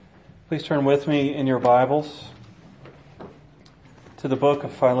Please turn with me in your Bibles to the book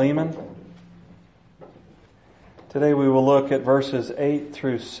of Philemon. Today we will look at verses 8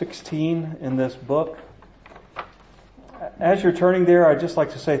 through 16 in this book. As you're turning there, I'd just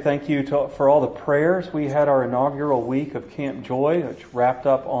like to say thank you for all the prayers. We had our inaugural week of Camp Joy, which wrapped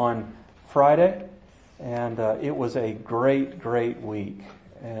up on Friday, and it was a great week.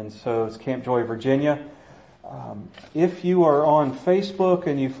 And so it's Camp Joy, Virginia. If you are on Facebook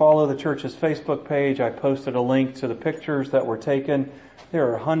and you follow the church's Facebook page, I posted a link to the pictures that were taken.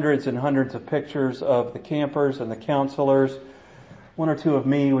 There are hundreds and hundreds of pictures of the campers and the counselors. One or two of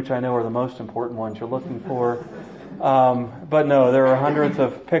me, which I know are the most important ones you're looking for. But no, there are hundreds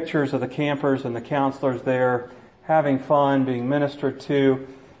of pictures of the campers and the counselors there having fun, being ministered to,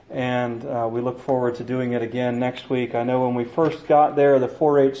 and we look forward to doing it again next week. I know when we first got there, the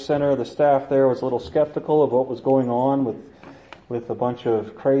 4-H center, the staff there was a little skeptical of what was going on with a bunch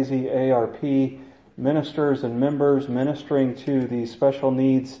of crazy ARP ministers and members ministering to these special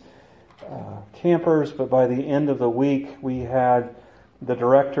needs campers, but by the end of the week, we had the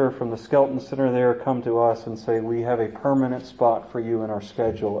director from the Skelton Center there come to us and say, we have a permanent spot for you in our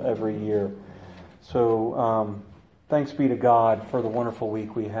schedule every year. So thanks be to God for the wonderful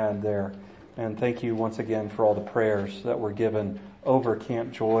week we had there. And thank you once again for all the prayers that were given over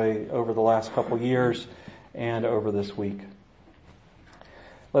Camp Joy over the last couple years and over this week.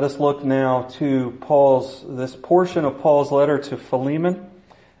 Let us look now to this portion of Paul's letter to Philemon,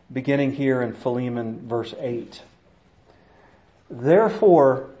 beginning here in Philemon verse 8.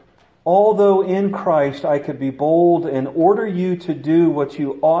 Therefore, although in Christ I could be bold and order you to do what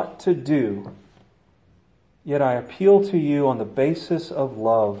you ought to do, yet I appeal to you on the basis of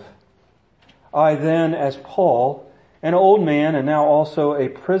love. I then, as Paul, an old man and now also a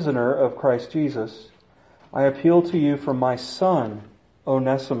prisoner of Christ Jesus, I appeal to you for my son,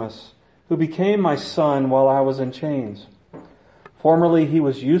 Onesimus, who became my son while I was in chains. Formerly he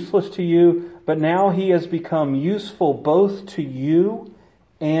was useless to you, but now he has become useful both to you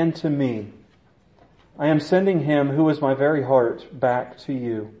and to me. I am sending him, who is my very heart, back to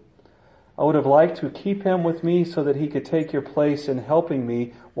you. I would have liked to keep him with me so that he could take your place in helping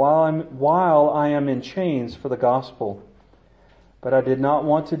me while I am in chains for the gospel. But I did not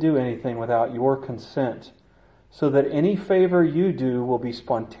want to do anything without your consent, so that any favor you do will be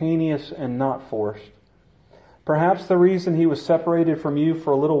spontaneous and not forced. Perhaps the reason he was separated from you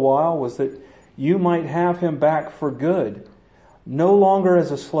for a little while was that you might have him back for good, no longer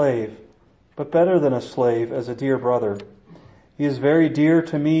as a slave, but better than a slave, as a dear brother. He is very dear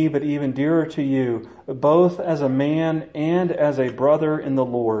to me, but even dearer to you, both as a man and as a brother in the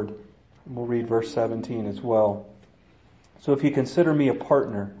Lord. And we'll read verse 17 as well. So if you consider me a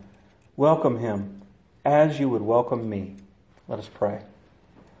partner, welcome him as you would welcome me. Let us pray.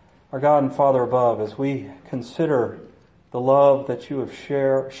 Our God and Father above, as we consider the love that you have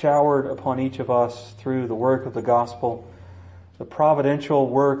showered upon each of us through the work of the gospel, the providential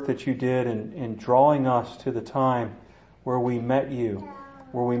work that you did in drawing us to the time where we met you,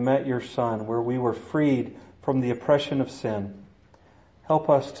 where we met your Son, where we were freed from the oppression of sin. Help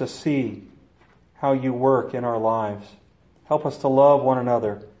us to see how you work in our lives. Help us to love one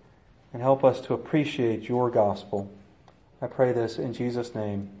another, and help us to appreciate your gospel. I pray this in Jesus'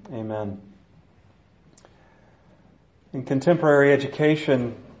 name. Amen. In contemporary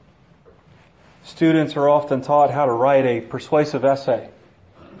education, students are often taught how to write a persuasive essay.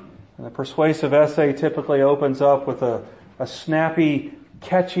 And the persuasive essay typically opens up with a snappy,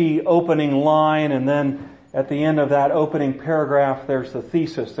 catchy opening line, and then at the end of that opening paragraph, there's the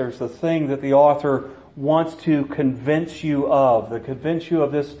thesis. There's the thing that the author wants to convince you of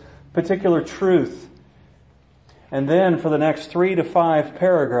this particular truth. And then for the next 3 to 5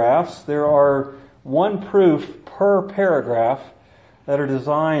 paragraphs, there are one proof per paragraph that are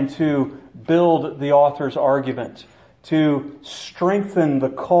designed to build the author's argument, to strengthen the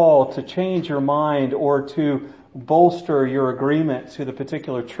call to change your mind or to bolster your agreement to the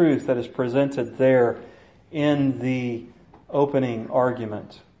particular truth that is presented there in the opening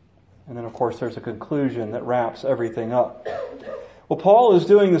argument. And then, of course, there's a conclusion that wraps everything up. Well, Paul is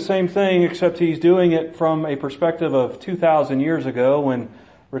doing the same thing, except he's doing it from a perspective of 2,000 years ago when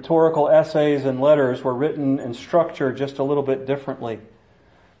rhetorical essays and letters were written and structured just a little bit differently.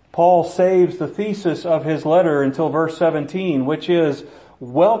 Paul saves the thesis of his letter until verse 17, which is,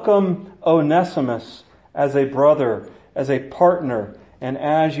 welcome Onesimus as a brother, as a partner, and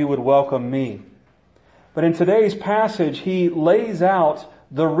as you would welcome me. But in today's passage, he lays out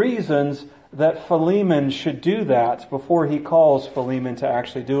the reasons that Philemon should do that before he calls Philemon to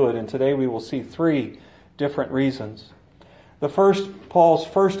actually do it. And today we will see 3 different reasons. Paul's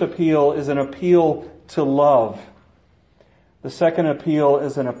first appeal is an appeal to love. The second appeal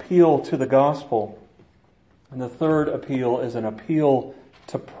is an appeal to the gospel. And the third appeal is an appeal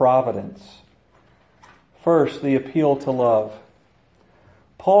to providence. First, the appeal to love.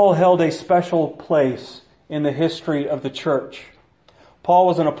 Paul held a special place in the history of the church. Paul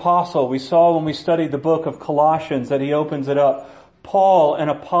was an apostle. We saw when we studied the book of Colossians that he opens it up. Paul, an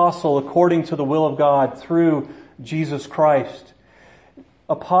apostle according to the will of God through Jesus Christ.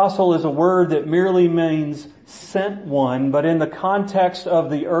 Apostle is a word that merely means sent one, but in the context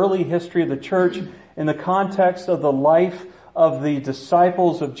of the early history of the church, in the context of the life of the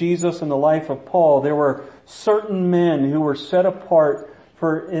disciples of Jesus and the life of Paul, there were certain men who were set apart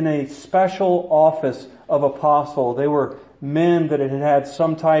in a special office of apostle. They were men that had had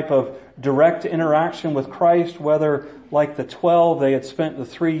some type of direct interaction with Christ, whether like the 12, they had spent the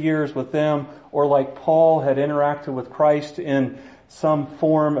 3 years with them, or like Paul had interacted with Christ in some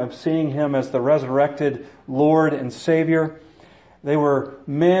form of seeing Him as the resurrected Lord and Savior. They were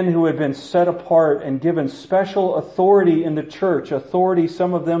men who had been set apart and given special authority in the church, authority,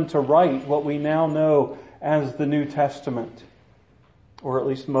 some of them, to write what we now know as the New Testament, or at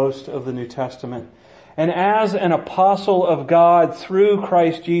least most of the New Testament. And as an apostle of God through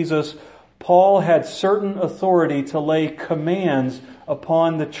Christ Jesus, Paul had certain authority to lay commands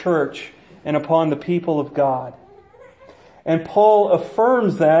upon the church and upon the people of God. And Paul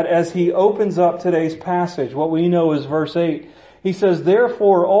affirms that as he opens up today's passage, what we know is verse 8. He says,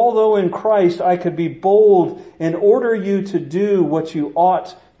 "Therefore, although in Christ I could be bold and order you to do what you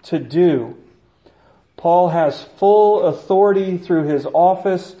ought to do." Paul has full authority through his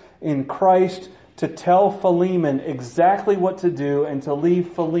office in Christ to tell Philemon exactly what to do and to leave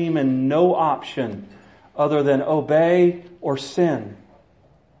Philemon no option other than obey or sin.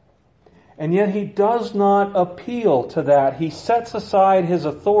 And yet he does not appeal to that. He sets aside his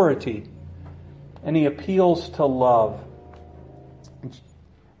authority and he appeals to love.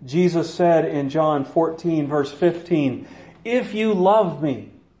 Jesus said in John 14 verse 15, "If you love me,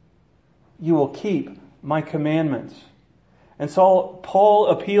 you will keep my commandments." And so Paul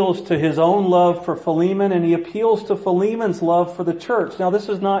appeals to his own love for Philemon, and he appeals to Philemon's love for the church. Now, this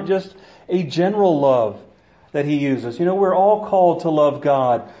is not just a general love that he uses. You know, we're all called to love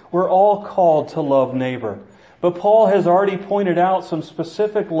God. We're all called to love neighbor. But Paul has already pointed out some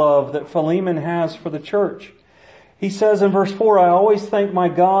specific love that Philemon has for the church. He says in verse 4, "I always thank my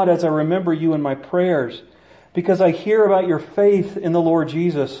God as I remember you in my prayers, because I hear about your faith in the Lord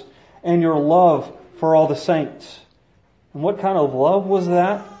Jesus and your love for all the saints." And what kind of love was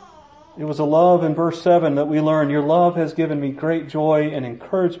that? It was a love in verse 7 that we learn, "Your love has given me great joy and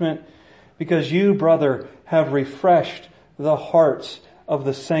encouragement because you, brother, have refreshed the hearts of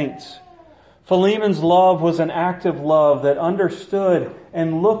the saints." Philemon's love was an active love that understood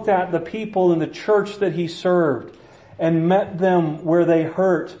and looked at the people in the church that he served and met them where they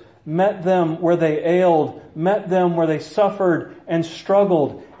hurt, met them where they ailed, met them where they suffered and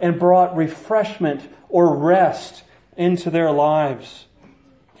struggled, and brought refreshment or rest into their lives.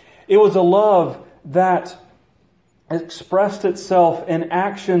 It was a love that expressed itself in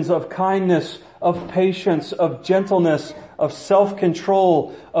actions of kindness, of patience, of gentleness, of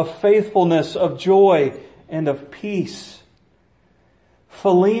self-control, of faithfulness, of joy, and of peace.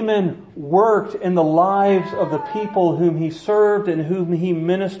 Philemon worked in the lives of the people whom he served and whom he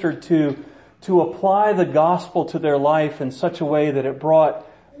ministered to apply the gospel to their life in such a way that it brought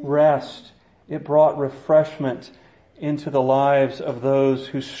rest, it brought refreshment into the lives of those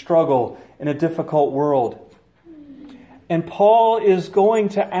who struggle in a difficult world. And Paul is going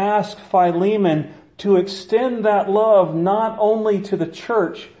to ask Philemon to extend that love not only to the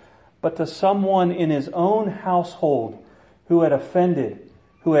church, but to someone in his own household who had offended,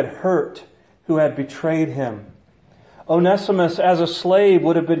 who had hurt, who had betrayed him. Onesimus, as a slave,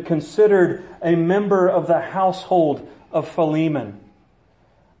 would have been considered a member of the household of Philemon.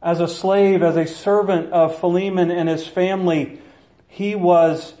 As a slave, as a servant of Philemon and his family, he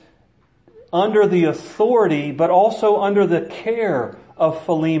was under the authority, but also under the care of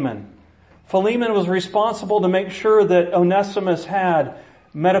Philemon. Philemon was responsible to make sure that Onesimus had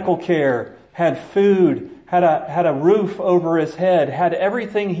medical care, had food, had a roof over his head, had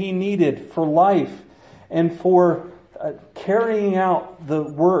everything he needed for life and for carrying out the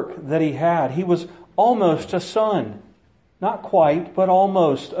work that he had. He was almost a son. Not quite, but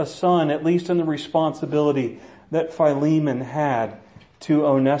almost a son, at least in the responsibility that Philemon had to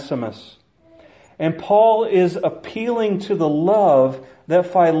Onesimus. And Paul is appealing to the love that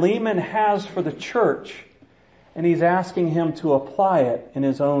Philemon has for the church, and he's asking him to apply it in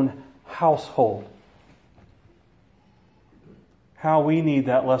his own household. how we need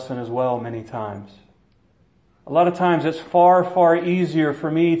that lesson as well many times. A lot of times it's far, far easier for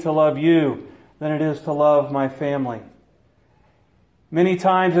me to love you than it is to love my family. Many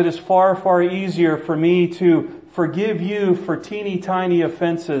times it is far, far easier for me to forgive you for teeny tiny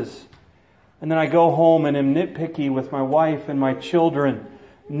offenses. And then I go home and am nitpicky with my wife and my children,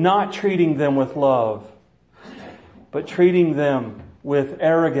 not treating them with love, but treating them with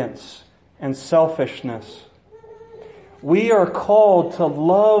arrogance and selfishness. We are called to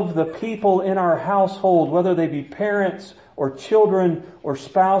love the people in our household, whether they be parents or children or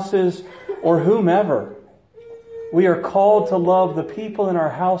spouses or whomever. We are called to love the people in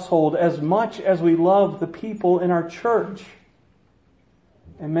our household as much as we love the people in our church.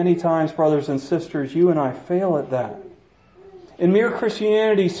 And many times, brothers and sisters, you and I fail at that. In Mere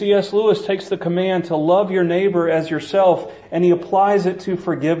Christianity, C.S. Lewis takes the command to love your neighbor as yourself, and he applies it to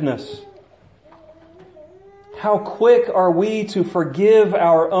forgiveness. How quick are we to forgive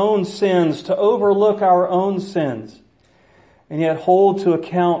our own sins, to overlook our own sins, and yet hold to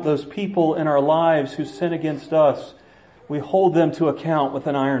account those people in our lives who sin against us. We hold them to account with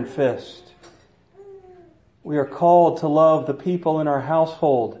an iron fist. We are called to love the people in our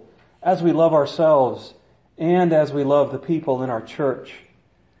household as we love ourselves and as we love the people in our church.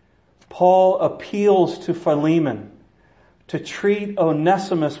 Paul appeals to Philemon to treat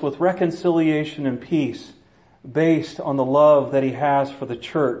Onesimus with reconciliation and peace based on the love that he has for the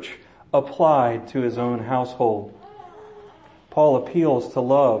church applied to his own household. Paul appeals to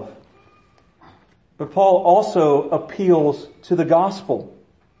love. But Paul also appeals to the gospel.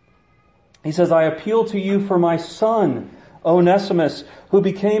 He says, I appeal to you for my son, Onesimus, who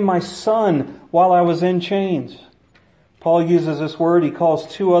became my son while I was in chains. Paul uses this word. He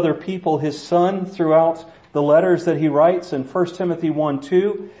calls two other people his son throughout the letters that he writes in 1 Timothy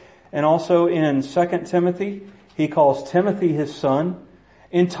 1:2 and also in 2 Timothy. He calls Timothy his son.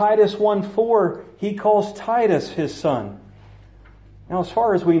 In Titus 1:4, he calls Titus his son. Now, as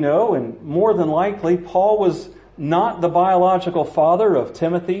far as we know, and more than likely, Paul was not the biological father of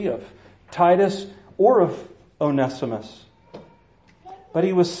Timothy, of Titus, or of Onesimus. But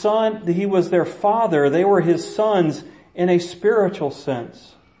he was their father. They were his sons in a spiritual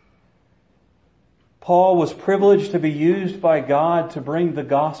sense. Paul was privileged to be used by God to bring the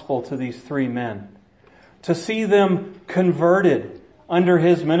gospel to these three men, to see them converted under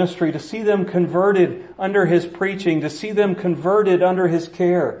his ministry, to see them converted under his preaching, to see them converted under his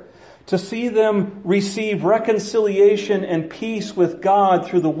care, to see them receive reconciliation and peace with God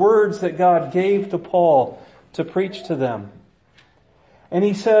through the words that God gave to Paul to preach to them. And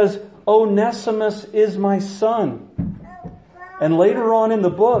he says, Onesimus is my son. And later on in the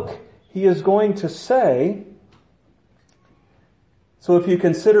book, he is going to say, so if you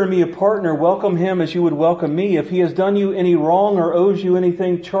consider me a partner, welcome him as you would welcome me. If he has done you any wrong or owes you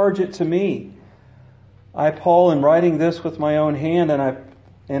anything, charge it to me. I, Paul, am writing this with my own hand,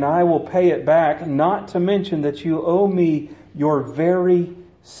 and I will pay it back, not to mention that you owe me your very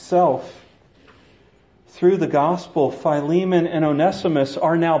self. Through the gospel, Philemon and Onesimus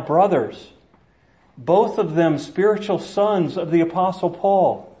are now brothers, both of them spiritual sons of the Apostle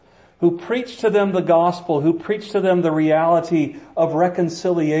Paul, who preached to them the gospel, who preached to them the reality of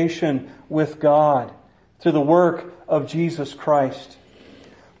reconciliation with God through the work of Jesus Christ.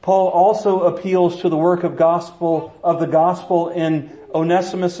 Paul also appeals to the work of the gospel in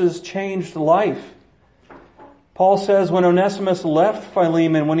Onesimus's changed life. Paul says when Onesimus left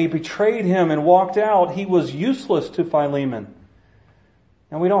Philemon, when he betrayed him and walked out, he was useless to Philemon.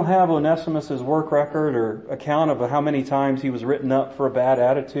 Now, we don't have Onesimus's work record or account of how many times he was written up for a bad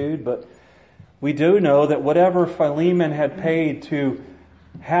attitude, but we do know that whatever Philemon had paid to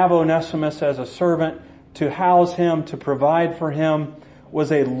have Onesimus as a servant, to house him, to provide for him,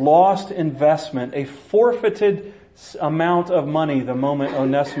 was a lost investment, a forfeited amount of money the moment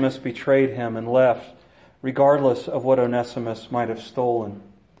Onesimus betrayed him and left, regardless of what Onesimus might have stolen.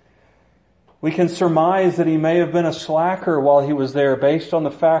 We can surmise that he may have been a slacker while he was there based on the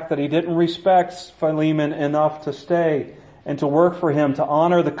fact that he didn't respect Philemon enough to stay and to work for him, to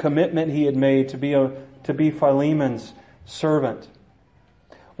honor the commitment he had made to be Philemon's servant.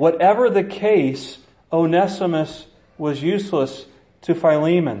 Whatever the case, Onesimus was useless to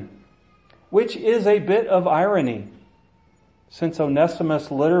Philemon, which is a bit of irony, since Onesimus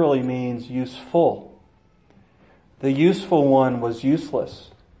literally means useful. The useful one was useless.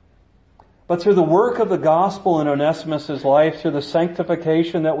 But through the work of the gospel in Onesimus' life, through the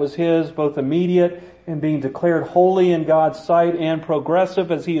sanctification that was his, both immediate and being declared holy in God's sight and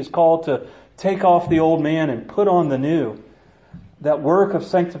progressive as he is called to take off the old man and put on the new, that work of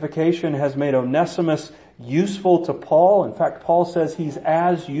sanctification has made Onesimus useful to Paul. In fact, Paul says he's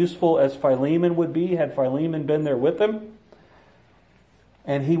as useful as Philemon would be had Philemon been there with him.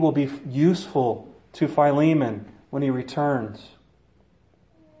 And he will be useful to Philemon when he returns.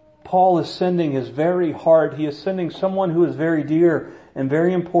 Paul is sending his very heart. He is sending someone who is very dear and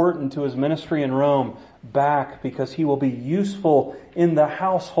very important to his ministry in Rome back because he will be useful in the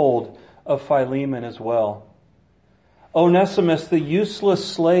household of Philemon as well. Onesimus, the useless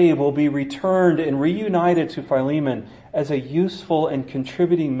slave, will be returned and reunited to Philemon as a useful and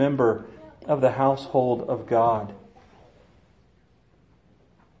contributing member of the household of God.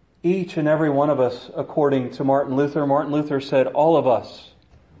 Each and every one of us, according to Martin Luther said, all of us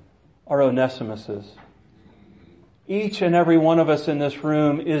are Onesimuses. Each and every one of us in this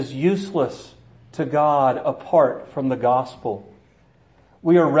room is useless to God apart from the gospel.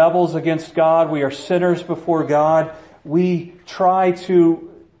 We are rebels against God. We are sinners before God. We try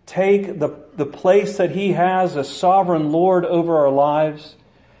to take the place that He has as sovereign Lord over our lives.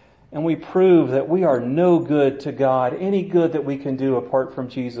 And we prove that we are no good to God. Any good that we can do apart from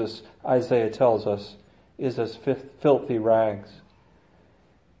Jesus, Isaiah tells us, is as filthy rags.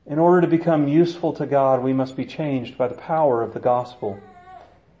 In order to become useful to God, we must be changed by the power of the gospel.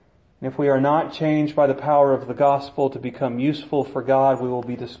 And if we are not changed by the power of the gospel to become useful for God, we will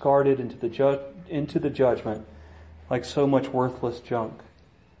be discarded into the judgment like so much worthless junk.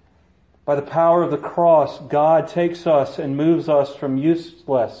 By the power of the cross, God takes us and moves us from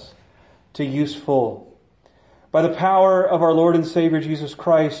useless to useful. By the power of our Lord and Savior Jesus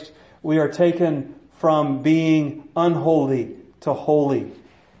Christ, we are taken from being unholy to holy.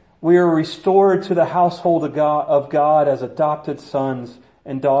 We are restored to the household of God as adopted sons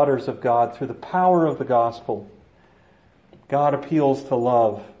and daughters of God through the power of the gospel. God appeals to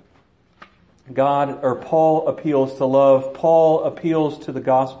love. Paul appeals to love. Paul appeals to the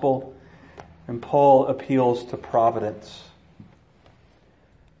gospel. And Paul appeals to providence.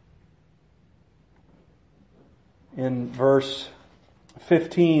 In verse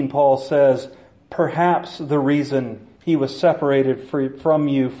 15, Paul says, perhaps the reason he was separated from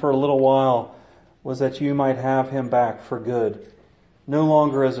you for a little while was that you might have him back for good. No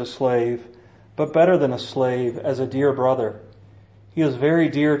longer as a slave, but better than a slave, as a dear brother. He is very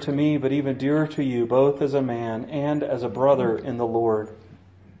dear to me, but even dearer to you, both as a man and as a brother in the Lord.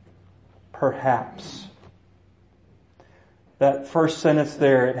 Perhaps. That first sentence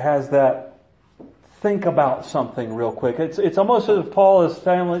there, it has that think about something real quick. It's almost as if Paul is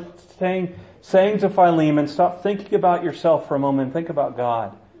saying to Philemon, stop thinking about yourself for a moment and think about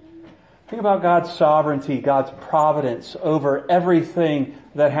God. Think about God's sovereignty, God's providence over everything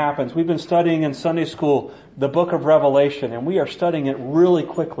that happens. We've been studying in Sunday school the book of Revelation, and we are studying it really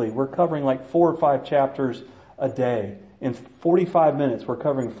quickly. We're covering like 4 or 5 chapters a day. In 45 minutes, we're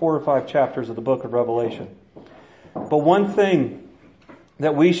covering 4 or 5 chapters of the book of Revelation. But one thing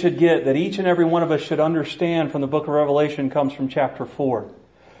that we should get, that each and every one of us should understand from the book of Revelation, comes from chapter 4.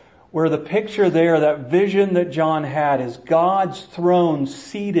 Where the picture there, that vision that John had, is God's throne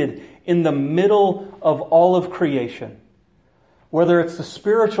seated in the middle of all of creation. Whether it's the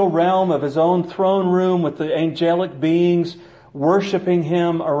spiritual realm of His own throne room with the angelic beings worshiping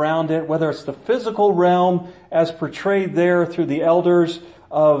Him around it, whether it's the physical realm as portrayed there through the elders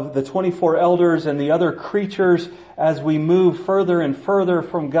of the 24 elders and the other creatures as we move further and further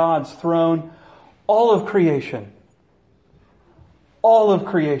from God's throne, all of creation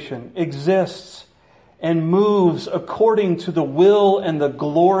exists and moves according to the will and the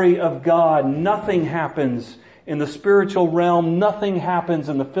glory of God. Nothing happens in the spiritual realm. Nothing happens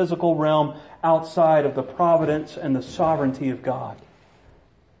in the physical realm outside of the providence and the sovereignty of God.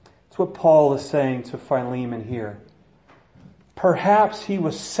 That's what Paul is saying to Philemon here. Perhaps he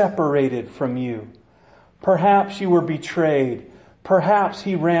was separated from you. Perhaps you were betrayed. Perhaps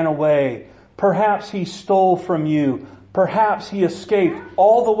he ran away. Perhaps he stole from you. Perhaps he escaped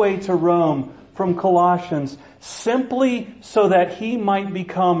all the way to Rome from Colossians simply so that he might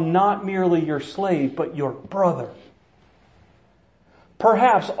become not merely your slave, but your brother.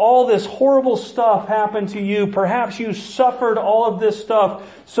 Perhaps all this horrible stuff happened to you. Perhaps you suffered all of this stuff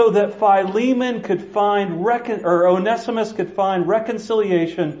so that Philemon could find, or Onesimus could find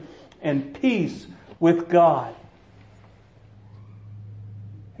reconciliation and peace with God.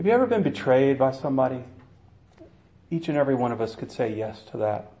 Have you ever been betrayed by somebody? Each and every one of us could say yes to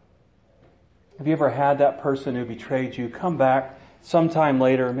that. Have you ever had that person who betrayed you come back sometime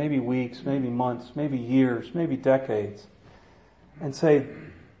later, maybe weeks, maybe months, maybe years, maybe decades, and say,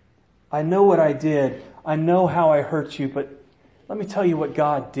 I know what I did, I know how I hurt you, but let me tell you what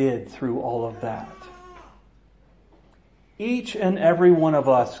God did through all of that. Each and every one of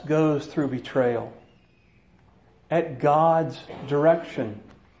us goes through betrayal. at God's direction.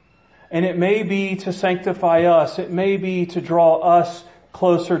 And it may be to sanctify us. It may be to draw us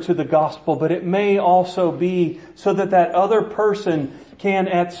closer to the gospel. But it may also be so that that other person can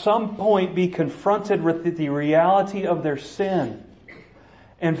at some point be confronted with the reality of their sin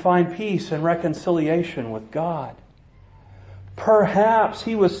and find peace and reconciliation with God. Perhaps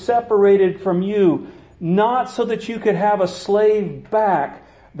he was separated from you, not so that you could have a slave back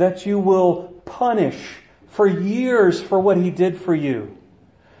that you will punish for years for what he did for you.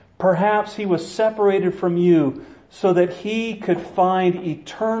 Perhaps he was separated from you so that he could find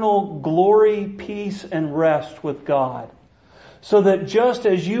eternal glory, peace, and rest with God. So that just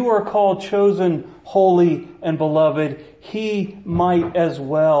as you are called chosen, holy, and beloved, he might as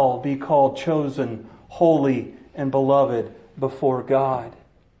well be called chosen, holy, and beloved before God.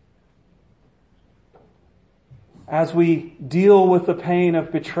 As we deal with the pain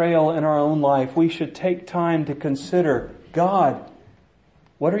of betrayal in our own life, we should take time to consider, God,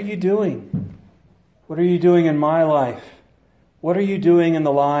 what are you doing? What are you doing in my life? What are you doing in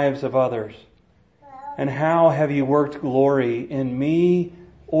the lives of others? And how have you worked glory in me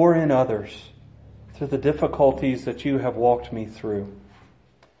or in others through the difficulties that you have walked me through?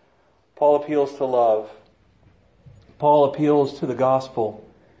 Paul appeals to love. Paul appeals to the gospel.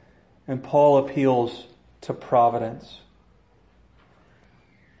 And Paul appeals to providence.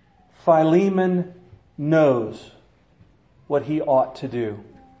 Philemon knows what he ought to do.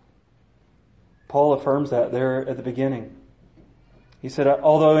 Paul affirms that there at the beginning. He said,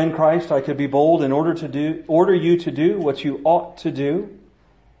 although in Christ I could be bold in order you to do what you ought to do,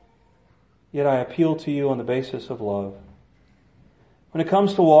 yet I appeal to you on the basis of love. When it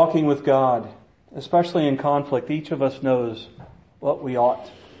comes to walking with God, especially in conflict, each of us knows what we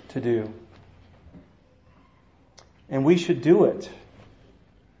ought to do. And we should do it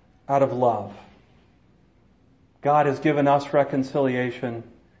out of love. God has given us reconciliation.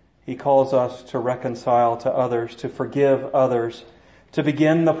 He calls us to reconcile to others, to forgive others, to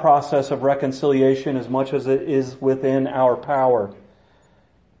begin the process of reconciliation as much as it is within our power.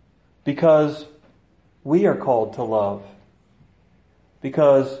 Because we are called to love.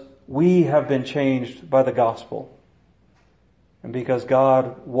 Because we have been changed by the gospel. And because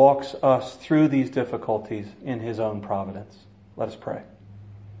God walks us through these difficulties in His own providence. Let us pray.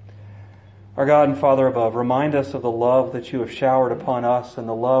 Our God and Father above, remind us of the love that you have showered upon us and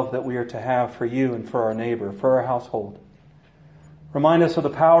the love that we are to have for you and for our neighbor, for our household. Remind us of the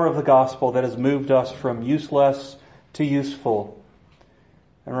power of the gospel that has moved us from useless to useful.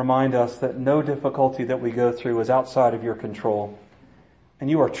 And remind us that no difficulty that we go through is outside of your control. And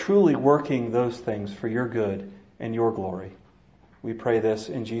you are truly working those things for your good and your glory. We pray this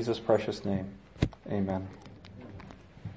in Jesus' precious name. Amen.